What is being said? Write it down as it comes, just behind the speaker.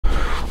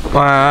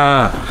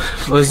Wow,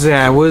 what's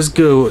that? What's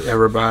good,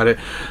 everybody?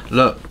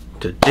 Look,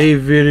 today's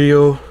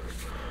video,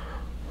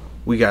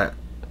 we got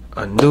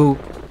a new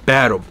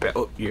battle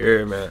belt.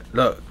 Yeah, man.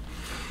 Look,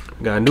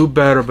 we got a new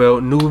battle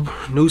belt,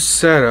 new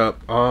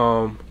setup.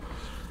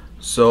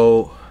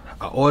 So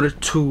I ordered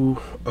two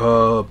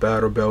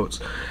battle belts,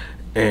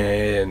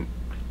 and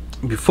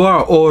before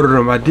I ordered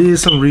them, I did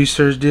some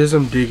research, did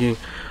some digging.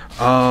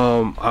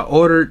 I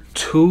ordered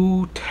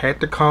two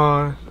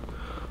tacticon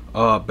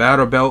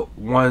battle belt.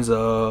 One's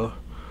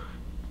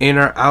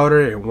inner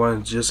outer and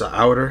one's just a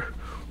outer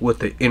with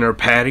the inner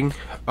padding.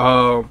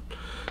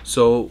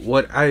 So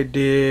what I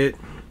did,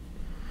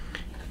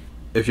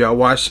 if y'all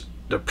watched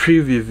the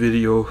previous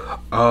video,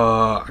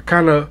 I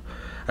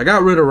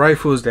got rid of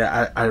rifles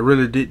that I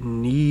really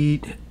didn't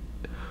need.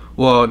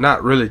 Well,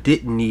 not really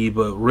didn't need,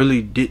 but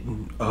really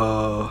didn't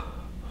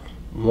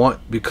want,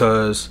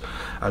 because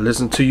I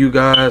listened to you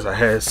guys. I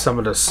had some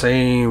of the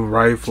same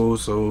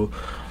rifles, so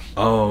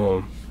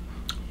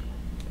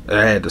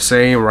I had the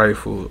same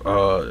rifle,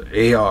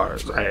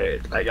 ARs.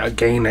 I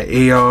gained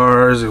the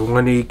ARs and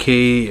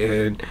 1AK,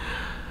 and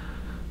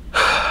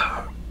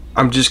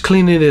I'm just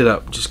cleaning it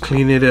up,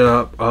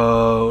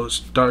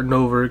 starting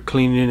over,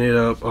 cleaning it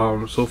up.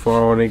 So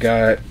far I only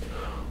got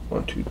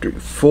 1, 2, 3,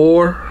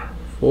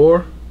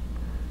 4,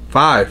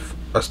 5.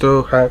 I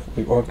still have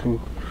 1,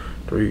 2,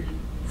 3,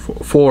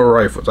 4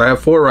 rifles. I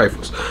have 4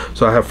 rifles.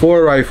 So I have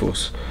 4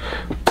 rifles.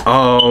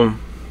 My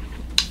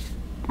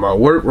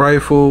work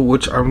rifle,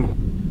 which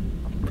I'm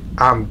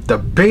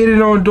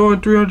debating on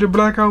doing 300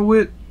 blackout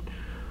with.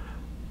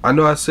 I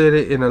know I said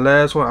it in the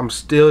last one. I'm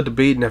still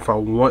debating if I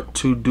want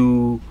to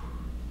do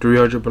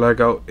 300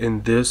 blackout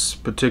in this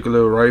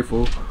particular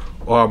rifle,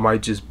 or I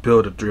might just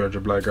build a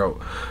 300 blackout.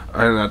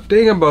 And I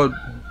think about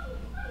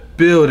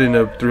building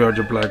a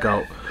 300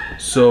 blackout.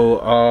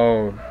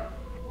 So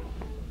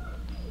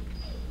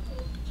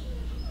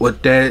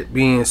with that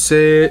being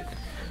said,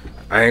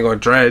 I ain't gonna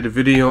drag the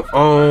video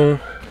on.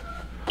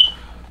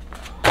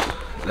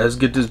 Let's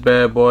get this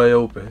bad boy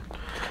open.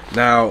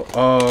 Now,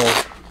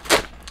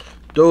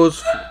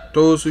 those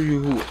of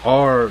you who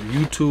are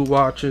YouTube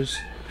watchers,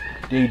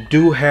 they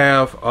do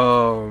have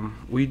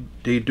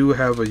they do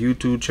have a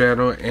YouTube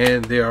channel,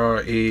 and they are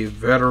a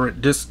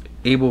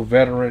disabled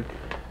veteran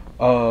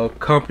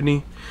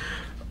company.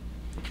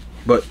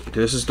 But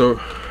this is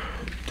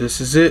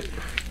it.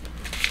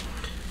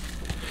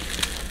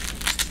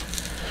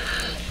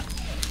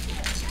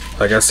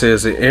 Like I said,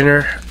 it's an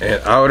inner and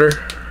outer.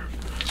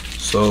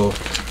 So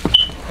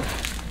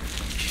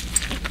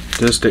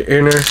this the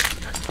inner,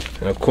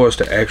 and of course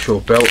the actual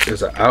belt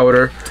is an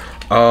outer.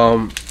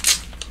 I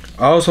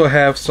also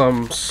have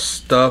some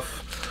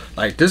stuff,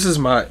 like this is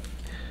my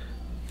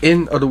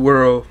end of the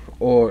world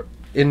or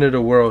end of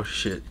the world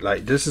shit.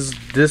 Like this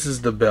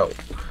is the belt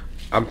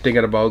I'm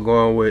thinking about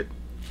going with.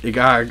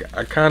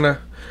 I kind of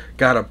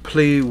gotta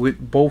play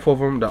with both of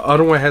them. The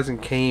other one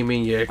hasn't came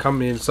in yet,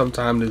 coming in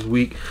sometime this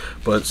week.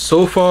 But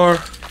so far,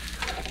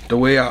 the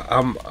way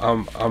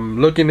I'm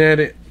looking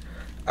at it,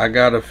 I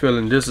got a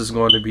feeling this is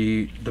going to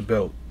be the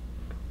belt.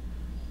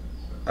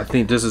 I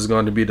think this is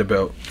going to be the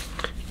belt,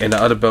 and the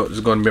other belt is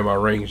going to be my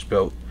range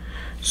belt.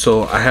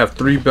 So I have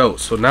 3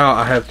 belts. So now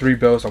I have 3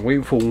 belts. I'm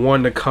waiting for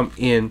one to come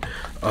in.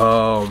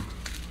 I'm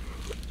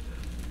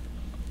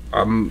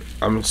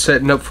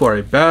setting up for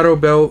a battle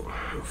belt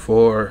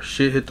for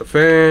shit hit the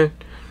fan.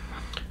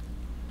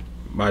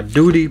 My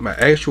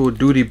actual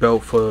duty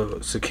belt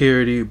for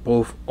security,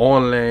 both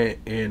on land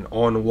and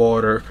on the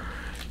water,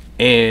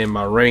 and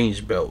my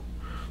range belt.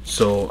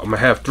 So I'm gonna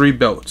have 3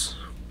 belts.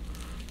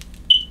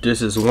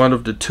 This is one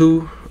of the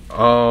 2.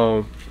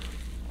 I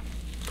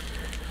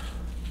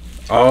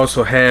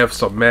also have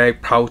some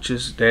mag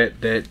pouches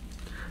that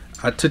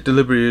I took the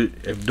liberty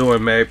of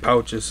doing mag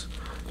pouches.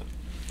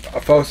 I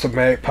found some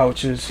mag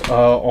pouches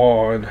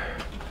on,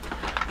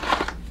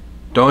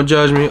 don't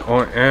judge me,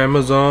 on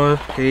Amazon.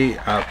 Hey,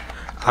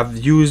 I've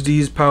used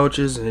these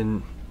pouches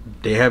and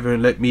they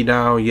haven't let me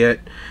down yet.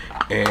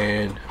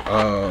 And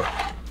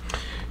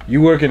you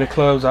work in the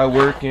clubs I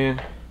work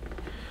in,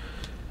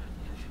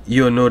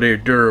 you'll know they're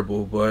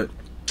durable. But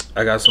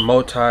I got some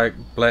multi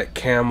black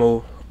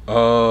camo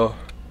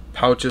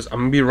pouches. I'm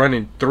gonna be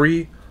running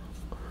 3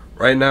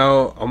 right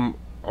now. I'm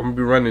gonna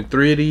be running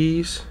 3 of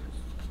these,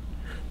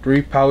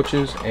 3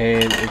 pouches,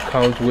 and it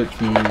comes with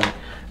the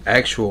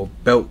actual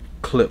belt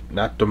clip,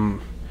 not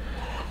them.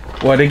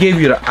 Well, they gave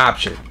you the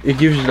option. It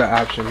gives you the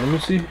option. Let me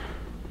see.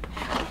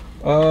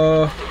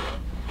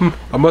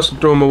 I must have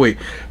thrown them away.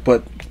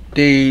 But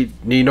they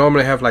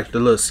normally have like the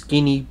little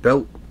skinny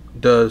belt,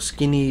 the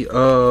skinny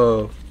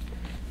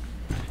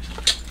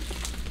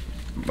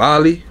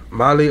Molly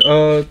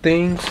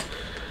things.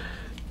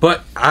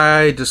 But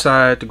I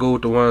decided to go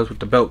with the ones with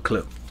the belt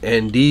clip,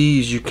 and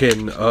these you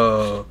can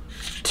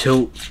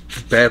tilt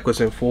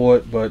backwards and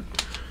forward, but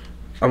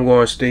I'm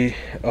going to stay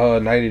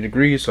 90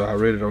 degrees, so I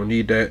really don't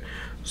need that.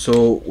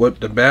 So with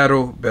the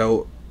battle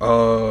belt,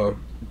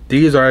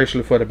 these are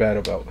actually for the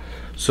battle belt.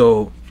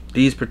 So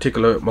these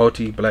particular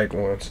multi black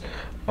ones,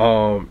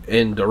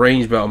 In the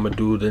range belt, I'm gonna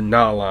do the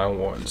nylon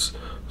ones.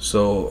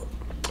 So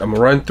I'm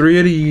gonna run 3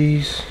 of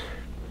these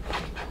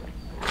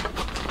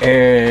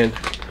and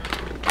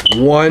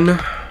one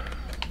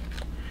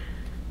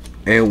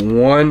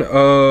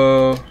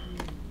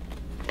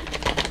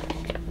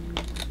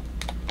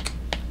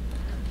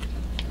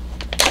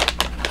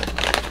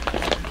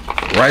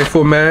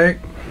rifle mag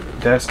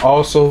that's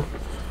also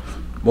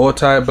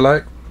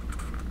multi-black.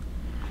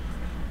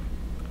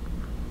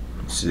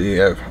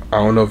 See, I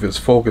don't know if it's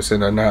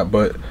focusing or not,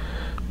 but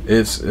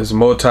it's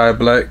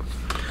multi-black.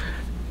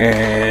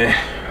 And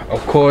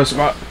of course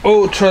my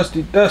old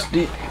trusty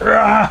dusty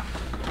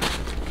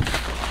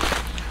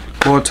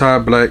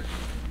multi-black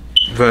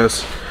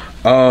vest.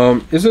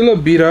 It's a little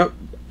beat up.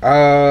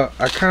 I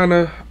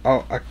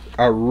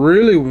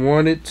really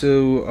wanted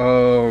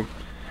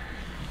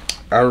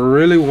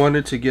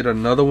to get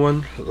another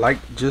one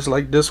just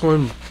like this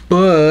one,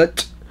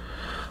 but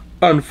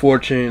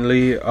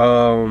unfortunately,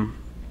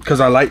 because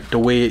I like the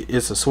way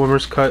it's a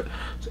swimmer's cut,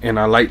 and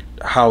I like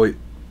how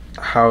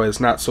it's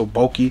not so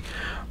bulky.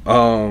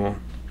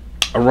 I'm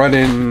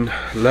running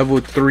level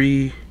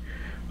 3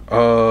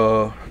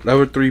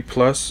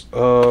 plus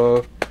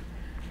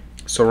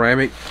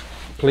ceramic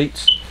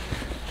plates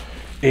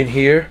in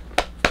here,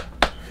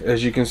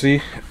 as you can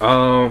see.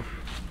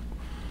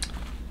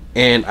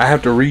 And I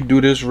have to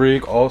redo this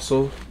rig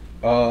also.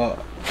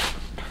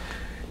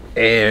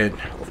 And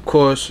of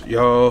course,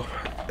 y'all,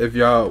 if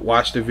y'all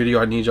watched the video,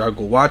 I need y'all to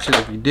go watch it.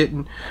 If you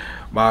didn't,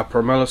 my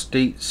Pomelo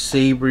State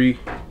Sabre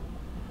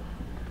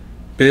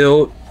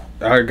build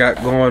I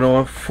got going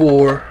on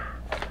for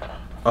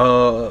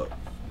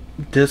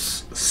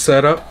this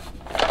setup.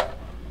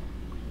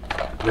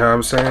 You know what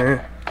I'm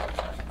saying?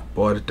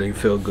 Boy, the thing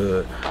feel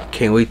good.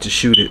 Can't wait to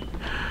shoot it.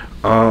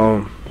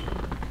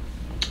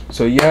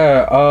 So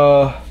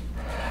yeah,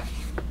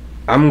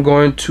 I'm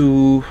going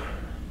to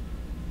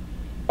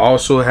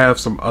also have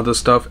some other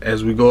stuff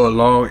as we go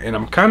along, and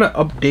I'm kind of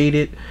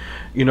updated,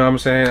 you know what I'm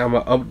saying? I'm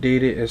gonna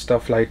update it and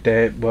stuff like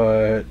that.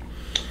 But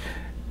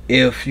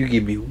if you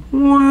give me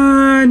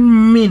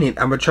 1 minute,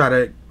 I'm gonna try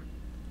to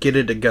get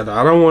it together.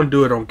 I don't want to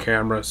do it on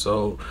camera,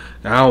 so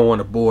I don't want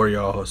to bore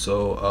y'all.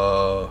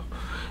 So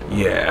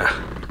yeah.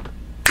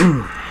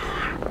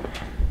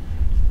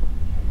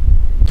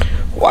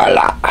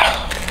 Voila,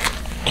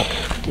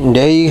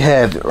 there you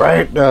have it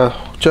right now.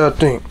 What y'all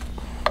think?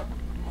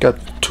 Got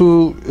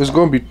 2, it's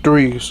gonna be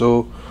 3,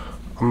 so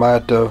I might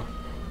have to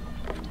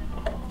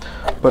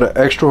put an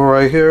extra one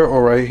right here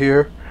or right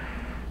here.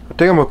 I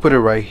think I'm gonna put it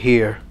right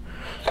here.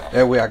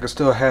 That way I can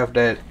still have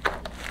that,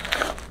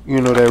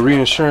 you know, that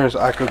reinsurance.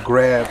 I could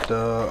grab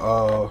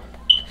the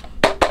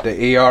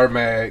AR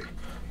mag.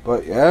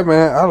 But yeah,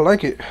 man, I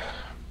like it.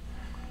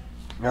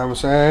 You know what I'm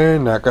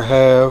saying? I could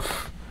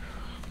have,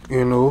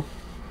 you know,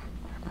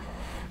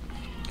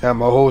 got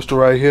my holster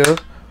right here,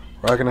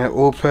 rocking that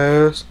old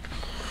pass.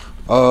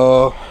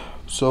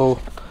 So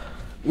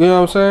you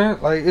know what I'm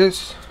saying? Like,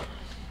 it's,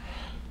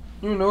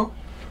 you know,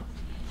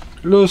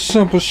 a little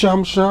simple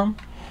shum.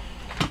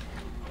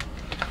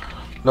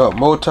 Look,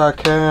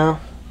 multi-cam.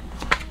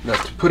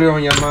 Got to put it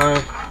on your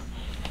mind.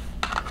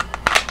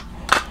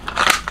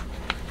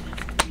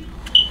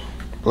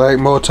 Black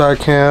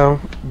multi-cam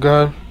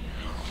gun.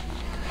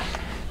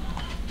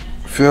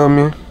 Feel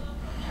me?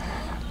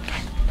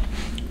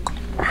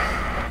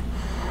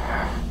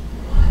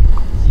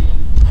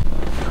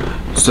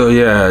 So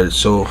yeah,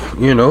 so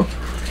you know,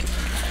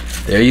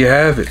 there you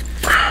have it.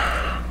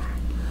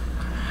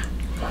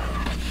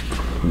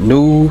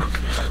 New,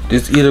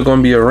 this either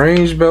gonna be a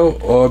range belt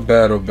or a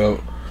battle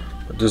belt.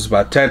 This is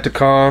by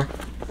Tacticon.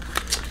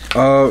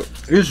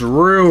 It's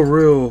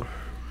real.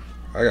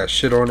 I got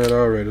shit on it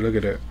already. Look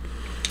at that.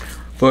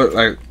 But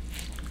like,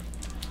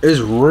 it's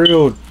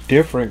real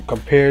different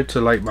compared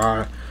to like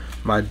my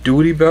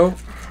duty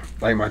belt.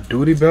 Like my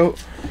duty belt.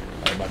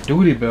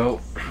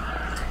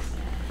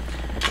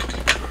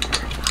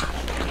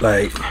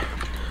 Like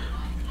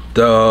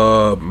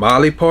the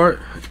Molly part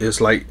is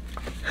like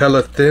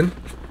hella thin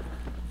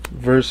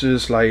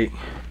versus like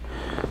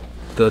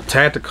the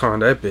Tacticon.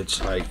 That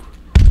bitch like,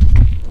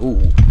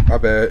 ooh, my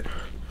bad.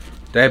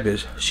 That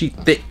bitch, she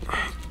thick.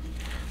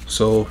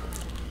 So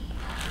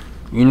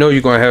you know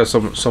you're gonna have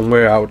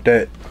somewhere out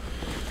that.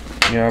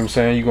 You know what I'm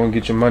saying? You're gonna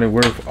get your money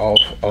worth off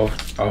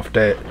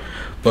that.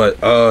 But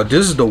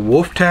this is the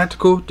Wolf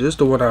Tactical. This is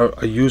the one I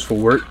use for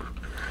work.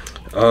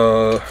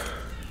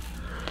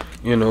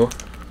 You know,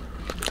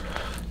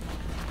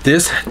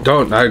 this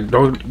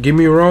don't get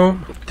me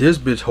wrong. This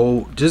bitch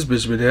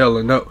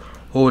been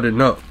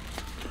holding up.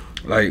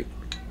 Like,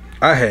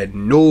 I had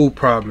no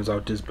problems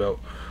out this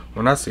belt.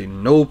 When I say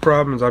no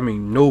problems, I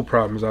mean no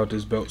problems out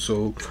this belt.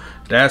 So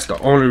that's the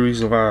only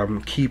reason why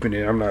I'm keeping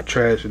it. I'm not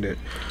trashing it.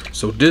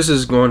 So this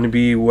is going to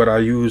be what I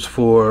use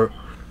for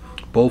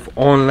both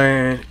on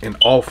land and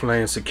off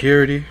land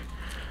security.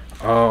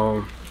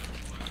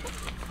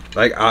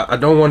 Like I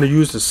don't want to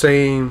use the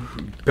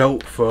same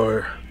belt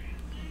for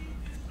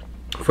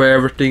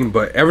everything,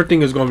 but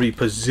everything is going to be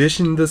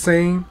positioned the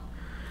same.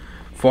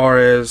 Far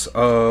as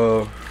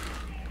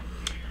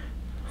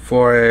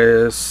far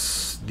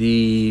as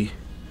the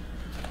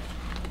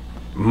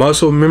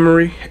muscle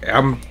memory,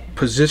 I'm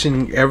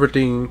positioning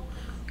everything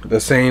the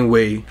same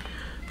way,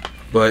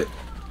 but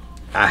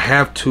I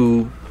have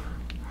to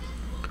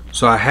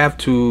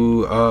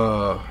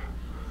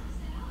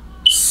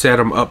set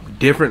them up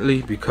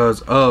differently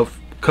because of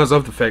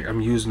the fact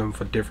I'm using them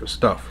for different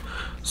stuff.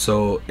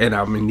 So, and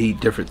I'm gonna need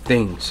different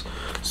things.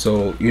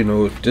 So, you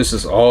know, this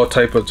is all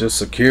type of just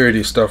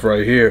security stuff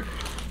right here.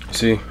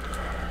 See,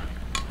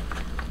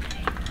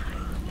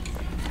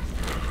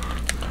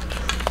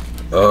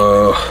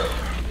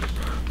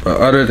 but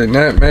other than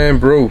that, man,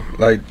 bro,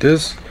 like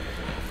this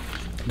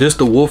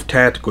the Wolf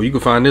Tactical. You can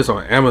find this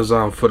on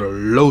Amazon for the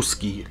low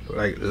ski,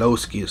 like low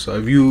ski. So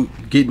if you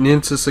getting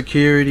into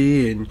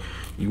security and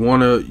you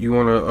wanna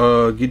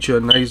get you a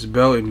nice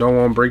belt and don't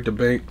want to break the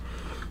bank,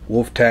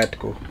 Wolf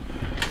Tactical.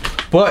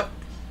 But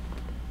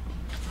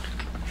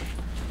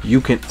you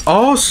can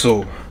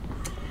also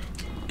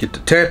get the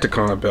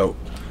tacticon belt.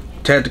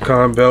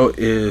 Tacticon belt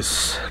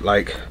is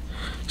like,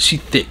 she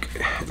thick.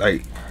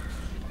 Like,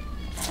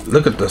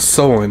 look at the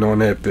sewing on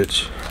that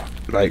bitch.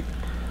 Like,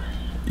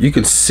 you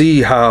can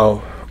see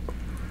how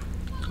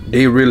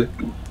they really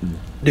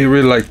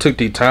like took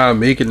their time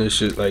making this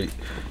shit. Like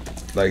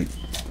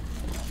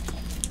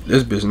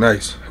this bitch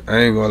nice. I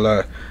ain't gonna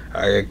lie.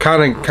 It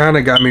kind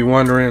of got me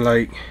wondering,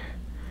 like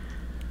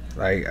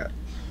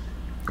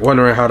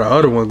wondering how the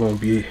other one gonna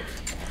be.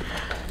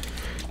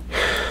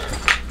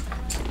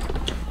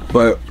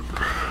 But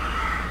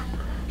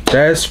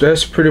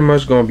that's pretty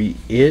much gonna be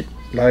it,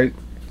 like,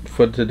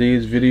 for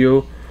today's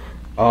video.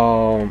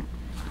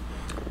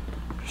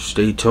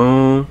 Stay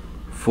tuned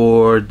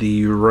for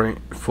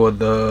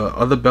the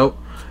other belt.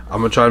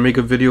 I'm gonna try to make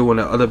a video when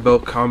the other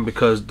belt comes,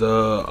 because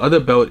the other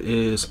belt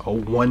is a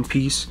one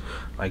piece,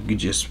 like you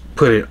just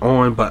put it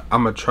on, but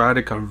I'm gonna try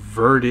to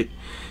convert it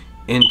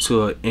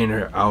into an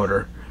inner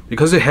outer,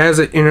 because it has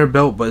an inner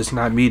belt, but it's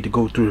not made to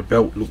go through the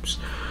belt loops.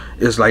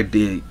 It's like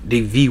the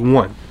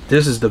V1.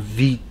 This is the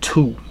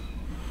V2.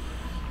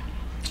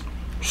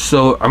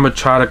 So I'm gonna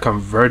try to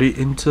convert it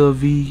into a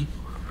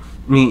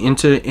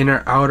into the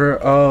inner outer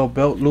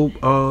belt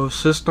loop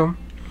system.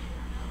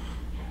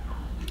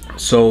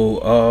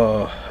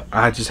 So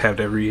I just have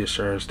that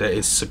reassurance that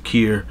it's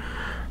secure.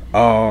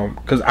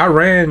 Cause I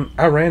ran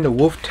the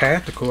Wolf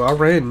Tactical. I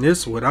ran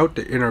this without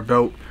the inner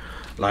belt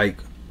like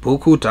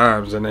buku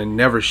times, and it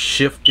never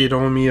shifted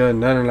on me or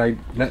nothing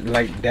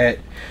like that.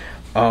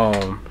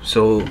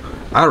 So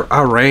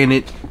I ran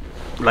it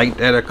like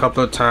that a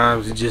couple of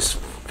times. It just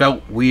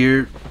felt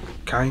weird,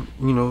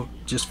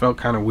 just felt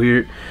kind of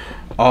weird.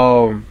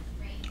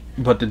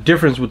 But the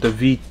difference with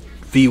the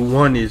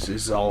V1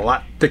 is a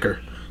lot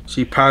thicker.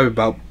 She probably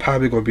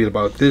gonna be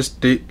about this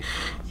thick,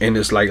 and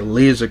it's like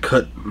laser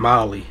cut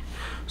Molly.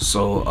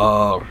 So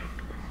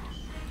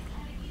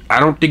I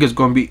don't think it's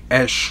gonna be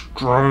as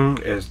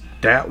strong as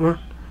that one,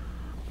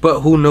 but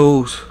who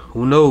knows?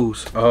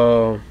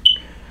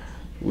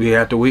 We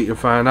have to wait and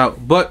find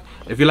out. But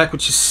if you like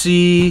what you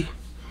see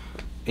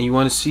and you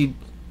want to see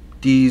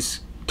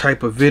these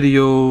type of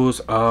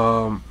videos,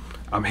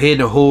 I'm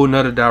heading a whole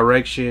nother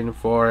direction as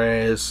far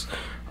as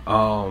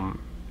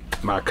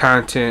my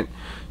content.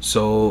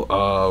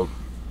 So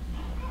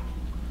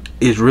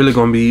it's really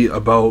gonna be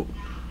about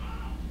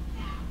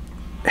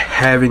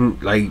having,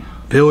 like,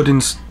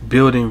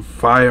 building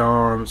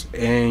firearms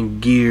and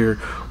gear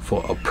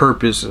for a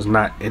purpose, and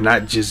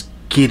not just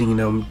getting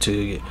them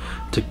to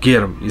get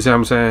them. You see what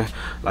I'm saying?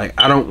 Like,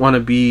 I kind of want to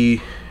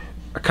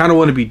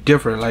be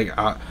different. Like,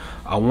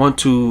 I want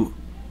to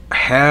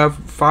have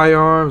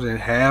firearms and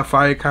have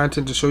fire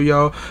content to show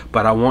y'all,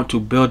 but I want to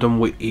build them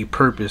with a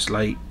purpose.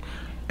 Like,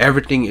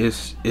 everything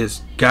is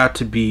got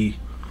to be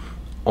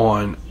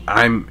on,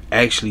 I'm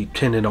actually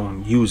intending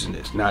on using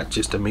this, not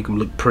just to make them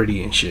look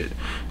pretty and shit.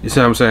 You see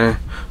what I'm saying?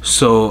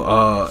 So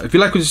if you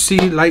like what you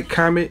see, like,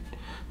 comment,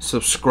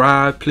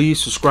 subscribe.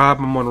 Please subscribe.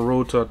 I'm on the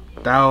road to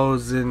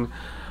 1,000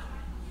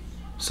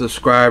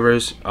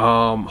 subscribers.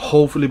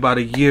 Hopefully by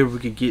the year we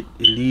could get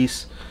at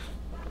least,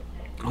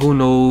 who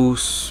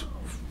knows,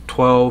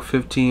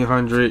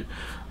 1,500.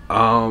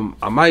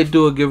 I might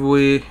do a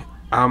giveaway.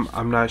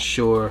 I'm not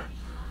sure,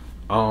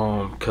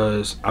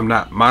 cause I'm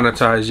not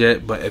monetized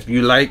yet. But if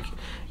you like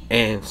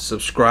and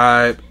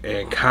subscribe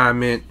and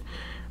comment,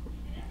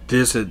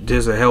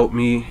 this'll help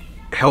me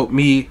help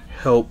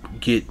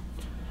get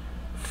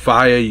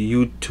fire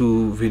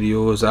YouTube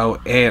videos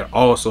out, and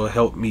also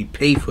help me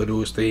pay for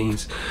those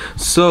things.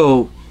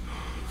 So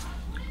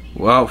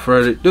without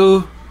further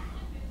ado,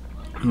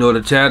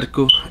 the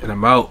tactical, and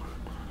I'm out.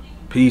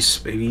 Peace,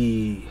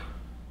 baby.